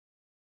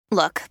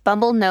Look,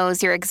 Bumble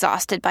knows you're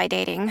exhausted by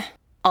dating.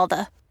 All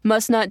the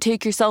must not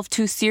take yourself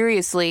too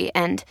seriously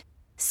and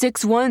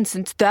 6'1"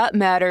 since that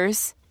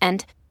matters.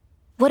 And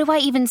what do I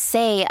even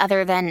say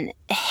other than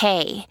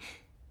hey?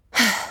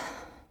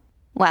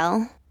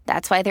 Well,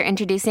 that's why they're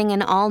introducing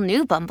an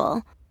all-new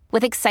Bumble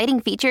with exciting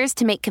features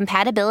to make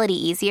compatibility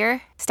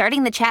easier,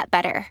 starting the chat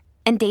better,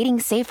 and dating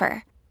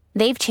safer.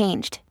 They've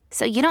changed,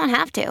 so you don't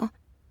have to.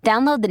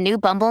 Download the new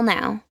Bumble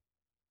now.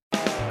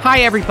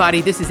 Hi,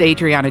 everybody. This is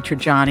Adriana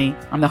Trajani.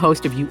 I'm the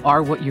host of You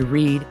Are What You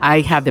Read.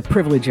 I have the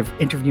privilege of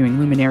interviewing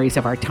luminaries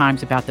of our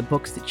times about the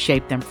books that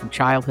shaped them from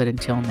childhood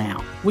until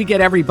now. We get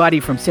everybody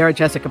from Sarah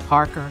Jessica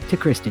Parker to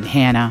Kristen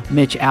Hanna,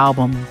 Mitch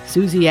Albom,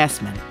 Susie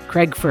Essman,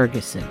 Craig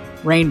Ferguson,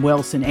 Rainn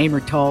Wilson,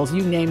 Amor Tolls,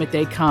 you name it,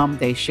 they come,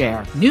 they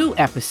share. New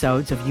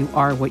episodes of You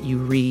Are What You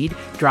Read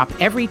drop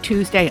every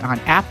Tuesday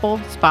on Apple,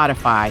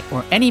 Spotify,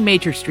 or any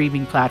major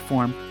streaming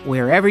platform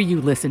wherever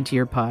you listen to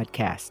your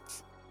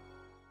podcasts.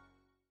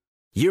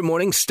 Your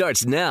morning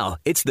starts now.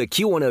 It's the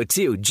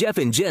Q102 Jeff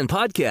and Jen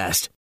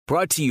podcast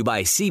brought to you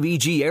by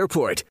CBG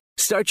Airport.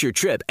 Start your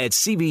trip at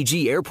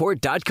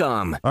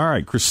CBGAirport.com. All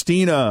right.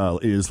 Christina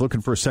is looking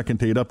for a second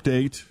date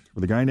update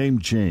with a guy named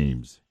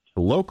James.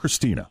 Hello,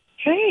 Christina.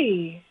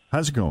 Hey.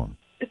 How's it going?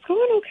 It's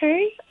going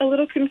okay. A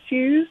little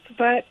confused,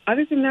 but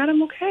other than that,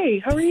 I'm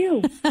okay. How are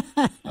you?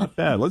 Not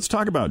bad. Let's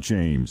talk about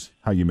James,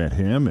 how you met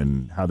him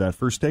and how that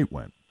first date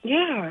went.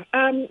 Yeah.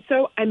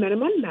 So I met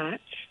him on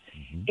Match.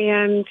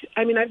 And,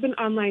 I mean, I've been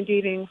online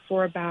dating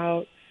for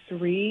about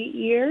 3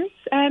 years,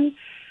 and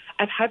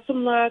I've had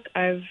some luck.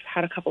 I've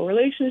had a couple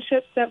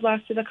relationships that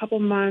lasted a couple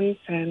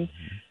months, and,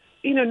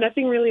 you know,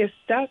 nothing really has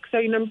stuck. So,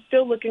 you know, I'm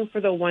still looking for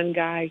the one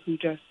guy who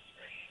just,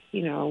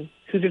 you know,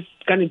 who's just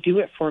going to do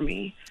it for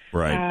me.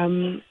 Right.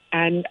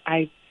 And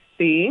I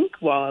think,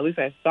 well, at least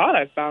I thought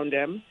I found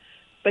him,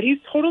 but he's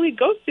totally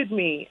ghosted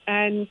me,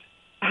 and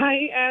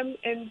I am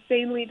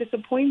insanely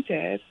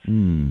disappointed.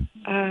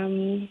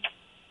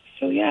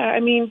 So, yeah, I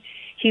mean,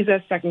 he's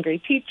a second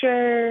grade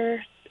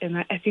teacher, and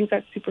I think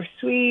that's super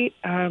sweet.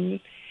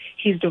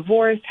 He's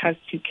divorced, has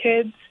 2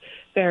 kids.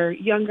 They're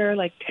younger,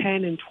 like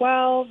 10 and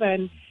 12.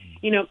 And,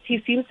 you know,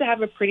 he seems to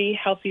have a pretty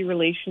healthy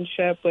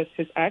relationship with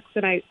his ex.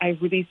 And I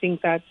really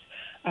think that's,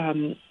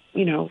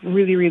 you know,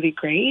 really, really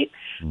great.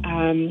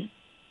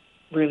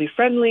 Really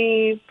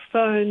friendly,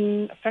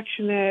 fun,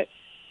 affectionate.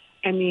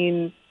 I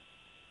mean,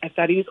 I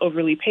thought he was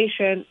overly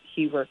patient.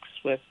 He works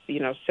with,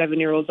 you know,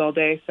 7-year-olds all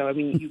day. So, I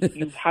mean, you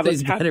have, have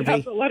to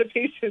have a lot of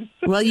patience.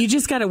 Well, you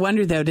just got to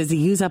wonder, though, does he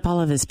use up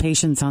all of his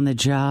patience on the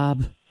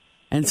job?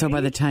 And so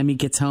by the time he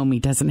gets home, he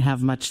doesn't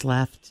have much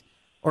left?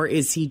 Or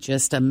is he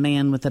just a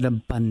man with an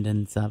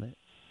abundance of it?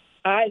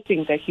 I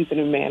think that he's a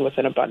man with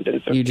an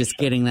abundance of it. You're just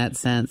getting that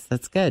sense.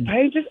 That's good.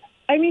 I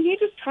mean, he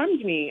just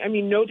charmed me. I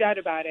mean, no doubt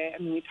about it.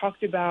 I mean, we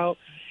talked about,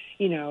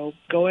 you know,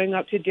 going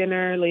up to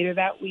dinner later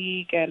that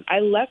week. And I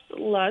left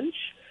lunch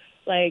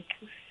like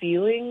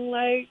feeling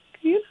like,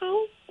 you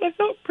know, I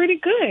felt pretty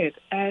good.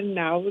 And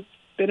now it's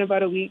been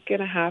about a week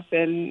and a half,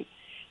 and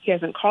he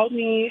hasn't called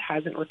me,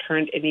 hasn't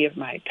returned any of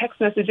my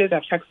text messages.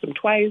 I've texted him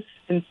twice.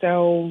 And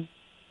so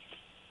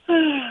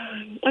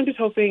I'm just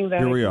hoping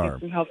that Here we I are. can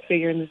get some help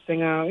figuring this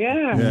thing out.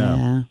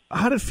 Yeah.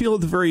 How did it feel at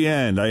the very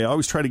end? I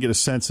always try to get a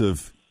sense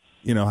of,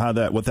 you know,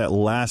 what that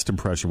last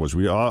impression was.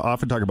 We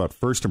often talk about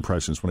first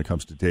impressions when it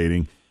comes to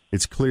dating.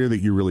 It's clear that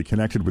you really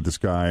connected with this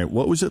guy.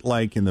 What was it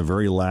like in the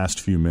very last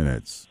few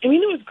minutes? I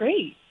mean, it was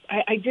great.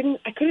 I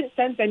couldn't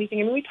sense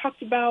anything. I mean, we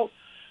talked about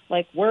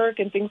like work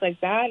and things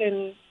like that,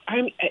 and I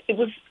mean, it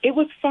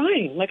was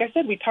fine. Like I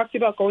said, we talked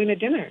about going to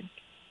dinner.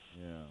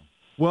 Yeah.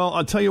 Well,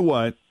 I'll tell you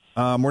what.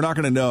 We're not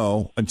going to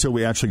know until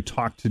we actually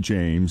talk to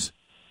James.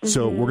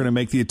 So we're going to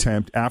make the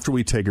attempt after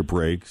we take a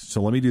break. So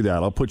let me do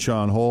that. I'll put you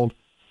on hold.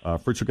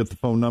 Fritz will get the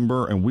phone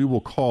number, and we will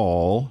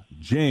call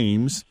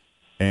James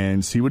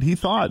and see what he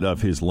thought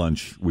of his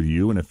lunch with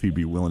you and if he'd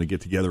be willing to get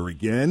together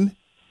again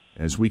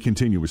as we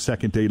continue with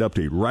Second Date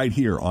Update right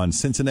here on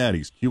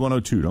Cincinnati's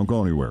Q102. Don't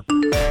go anywhere.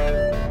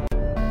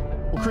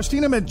 Well,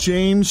 Christina met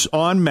James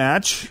on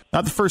Match.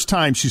 Not the first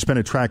time she's been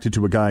attracted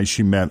to a guy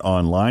she met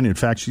online. In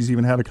fact, she's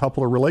even had a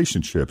couple of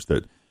relationships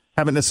that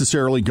haven't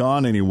necessarily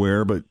gone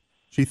anywhere, but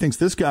she thinks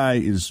this guy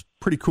is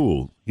pretty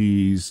cool.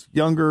 He's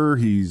younger.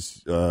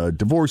 He's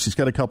divorced. He's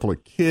got a couple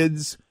of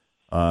kids.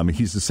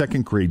 He's a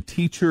second grade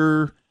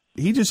teacher.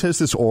 He just has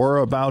this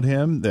aura about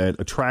him that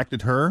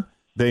attracted her.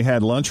 They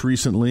had lunch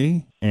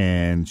recently,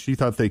 and she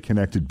thought they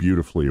connected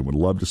beautifully and would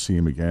love to see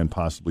him again,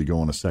 possibly go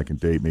on a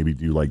second date, maybe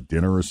do like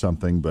dinner or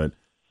something. But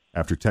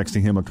after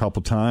texting him a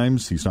couple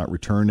times, he's not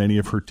returned any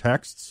of her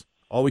texts.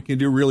 All we can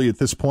do really at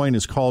this point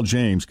is call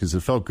James because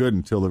it felt good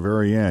until the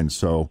very end.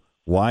 So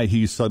why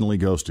he suddenly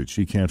ghosted,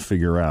 she can't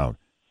figure out.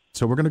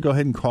 So we're going to go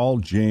ahead and call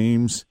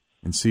James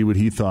and see what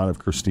he thought of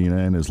Christina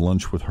and his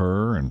lunch with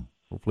her and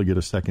hopefully get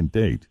a second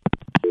date.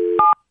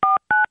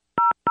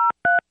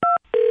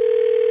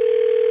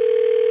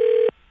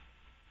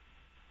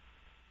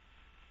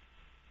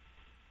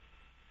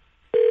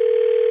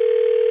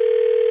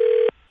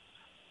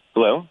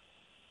 Hello?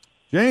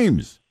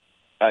 James.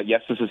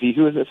 Yes, this is he.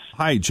 Who is this?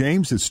 Hi,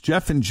 James. It's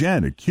Jeff and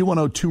Jen at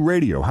Q102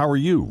 Radio. How are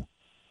you?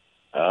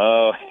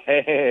 Oh,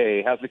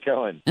 hey. How's it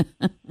going?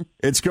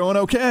 It's going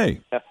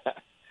okay.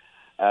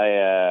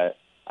 I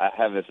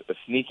have a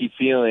sneaky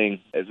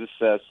feeling. Is this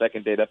a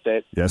second date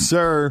update? Yes,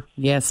 sir.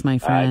 Yes, my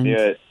friend. I knew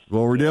it.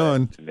 What we're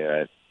doing. I knew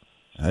it.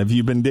 Have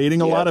you been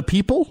dating a lot of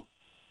people?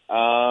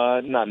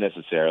 Not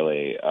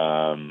necessarily.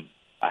 I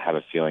have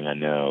a feeling I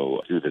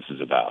know who this is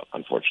about,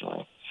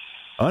 unfortunately.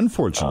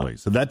 Unfortunately.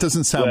 So that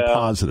doesn't sound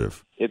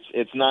positive.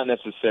 It's not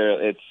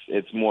necessarily.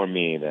 It's more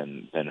me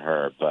than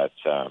her, but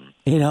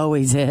It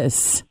always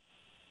is.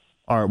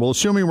 All right. Well,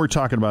 assuming we're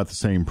talking about the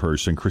same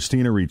person,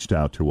 Christina reached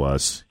out to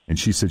us, and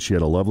she said she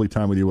had a lovely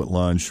time with you at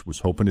lunch, was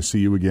hoping to see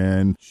you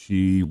again.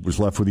 She was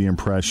left with the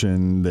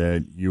impression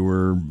that you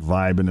were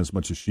vibing as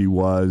much as she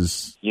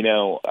was. You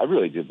know, I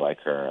really did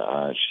like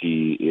her.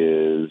 She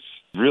is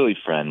really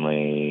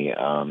friendly,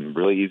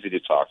 really easy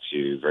to talk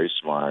to, very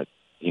smart.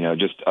 You know,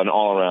 just an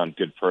all-around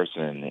good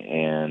person.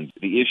 And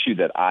the issue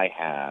that I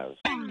have...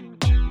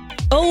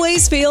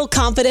 Always feel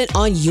confident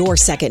on your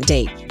second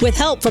date. With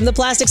help from the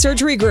Plastic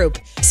Surgery Group.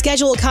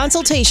 Schedule a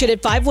consultation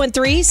at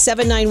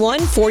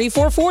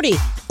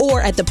 513-791-4440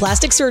 or at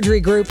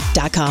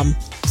theplasticsurgerygroup.com.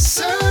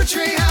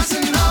 Surgery has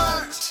an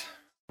art.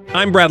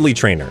 I'm Bradley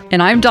Trainer.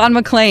 And I'm Don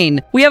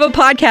McClain. We have a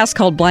podcast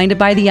called Blinded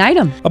by the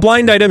Item. A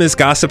blind item is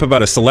gossip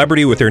about a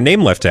celebrity with their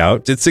name left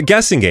out. It's a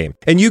guessing game,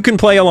 and you can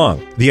play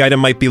along. The item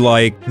might be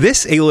like,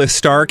 this A-list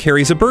star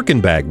carries a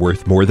Birkin bag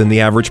worth more than the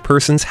average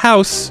person's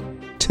house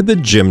to the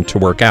gym to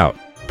work out.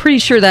 Pretty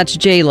sure that's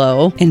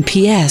J-Lo. And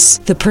P.S.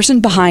 the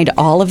person behind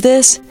all of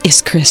this is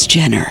Kris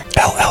Jenner,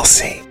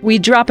 LLC. We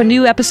drop a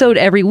new episode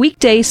every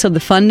weekday so the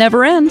fun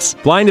never ends.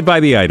 Blinded by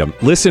the Item.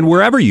 Listen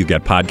wherever you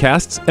get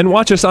podcasts and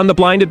watch us on the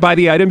Blinded by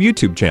the Item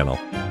YouTube channel.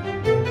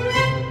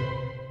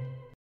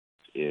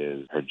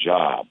 Is her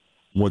job.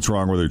 What's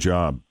wrong with her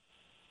job?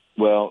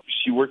 Well,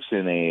 she works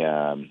in a,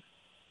 I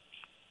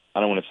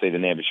don't want to say the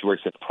name, but she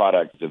works at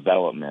product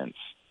development.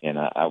 And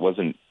I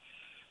wasn't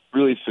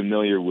really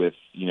familiar with,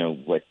 you know,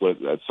 like what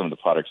some of the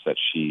products that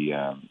she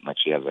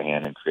she has a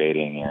hand in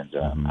creating. And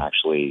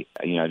actually,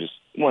 you know, I just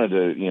wanted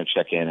to, you know,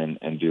 check in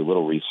and do a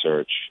little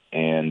research.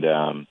 And,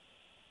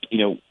 you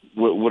know,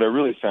 what I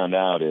really found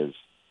out is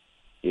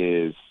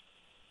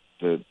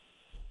the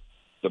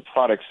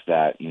products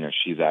that, you know,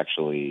 she's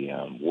actually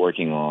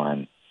working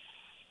on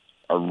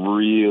are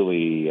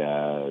really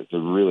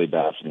they're really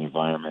bad for the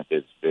environment.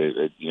 It's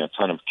you know, a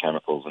ton of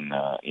chemicals and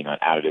you know,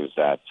 additives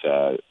that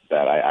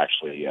I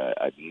actually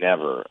I'd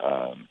never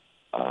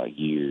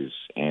use,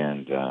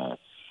 and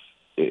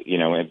you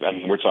know, I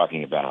mean, we're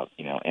talking about,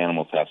 you know,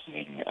 animal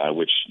testing,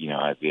 which, you know,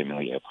 I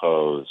vehemently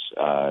oppose.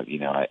 You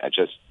know, I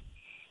just,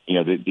 you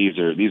know, these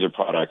are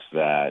products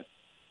that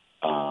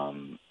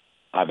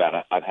I've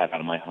had out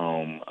of my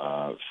home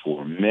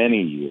for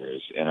many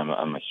years, and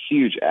I'm a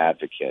huge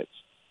advocate.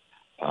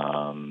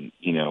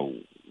 You know,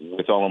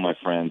 with all of my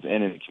friends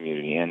and in the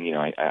community, and, you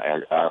know,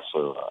 I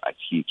also I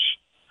teach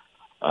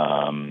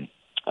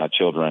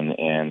children,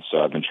 and so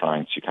I've been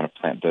trying to kind of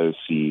plant those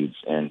seeds,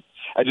 and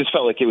I just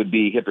felt like it would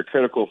be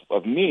hypocritical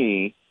of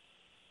me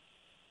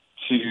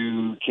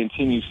to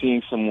continue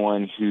seeing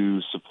someone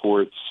who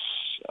supports,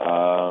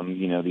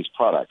 you know, these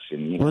products.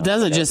 And, you know, well,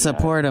 doesn't just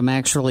support them,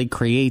 actually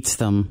creates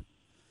them,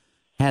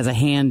 has a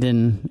hand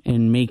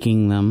in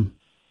making them.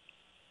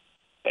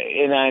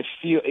 And I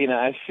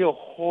feel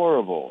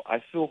horrible.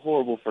 I feel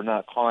horrible for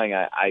not calling.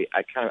 I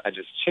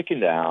just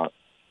chickened out,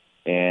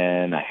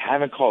 and I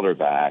haven't called her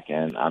back,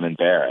 and I'm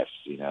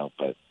embarrassed, you know.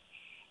 But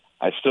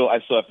I still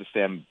have to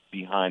stand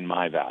behind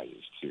my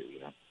values too,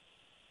 you know.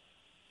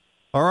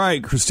 All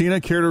right,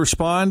 Christina, care to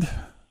respond?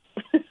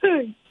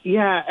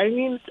 Yeah, I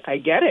mean, I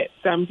get it.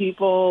 Some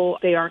people,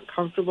 they aren't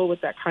comfortable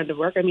with that kind of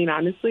work. I mean,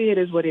 honestly, it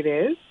is what it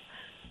is.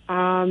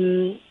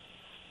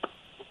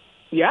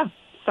 Yeah,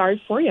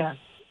 sorry for you.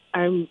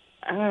 I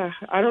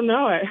don't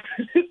know.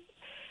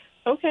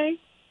 Okay,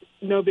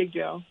 no big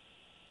deal.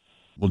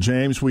 Well,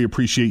 James, we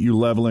appreciate you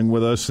leveling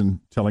with us and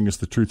telling us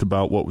the truth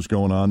about what was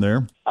going on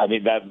there. I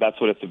mean,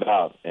 that's what it's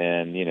about,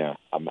 and you know,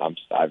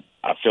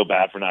 I feel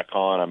bad for not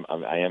calling.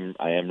 I am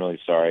really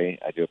sorry.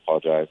 I do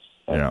apologize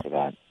for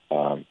that.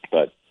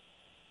 But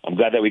I'm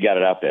glad that we got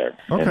it out there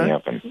in the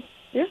open.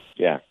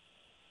 Yeah.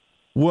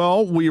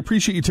 Well, we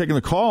appreciate you taking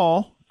the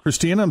call,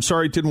 Christina. I'm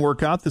sorry it didn't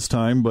work out this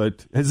time,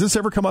 but has this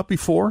ever come up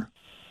before?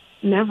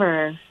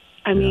 Never.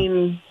 I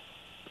mean,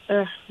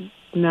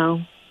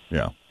 no.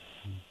 Yeah.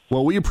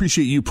 Well, we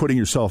appreciate you putting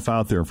yourself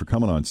out there for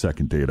coming on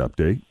Second Date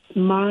Update.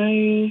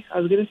 I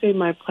was going to say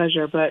my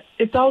pleasure, but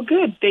it's all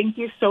good. Thank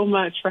you so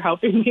much for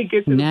helping me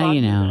get to the Now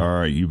you know. All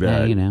right, you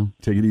bet. Now you know.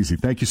 Take it easy.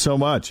 Thank you so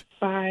much.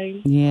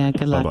 Bye. Yeah,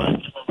 good luck.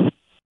 Bye-bye.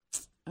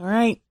 All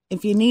right.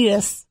 If you need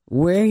us,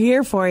 we're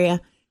here for you.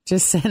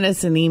 Just send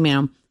us an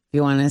email if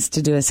you want us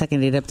to do a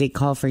Second Date Update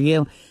call for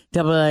you.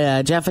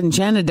 Jeff and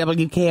Jen at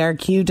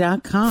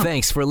WKRQ.com.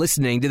 Thanks for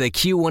listening to the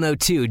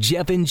Q102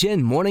 Jeff and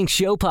Jen Morning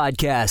Show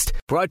podcast,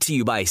 brought to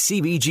you by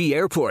CBG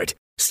Airport.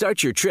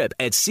 Start your trip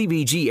at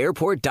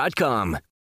CBGAirport.com.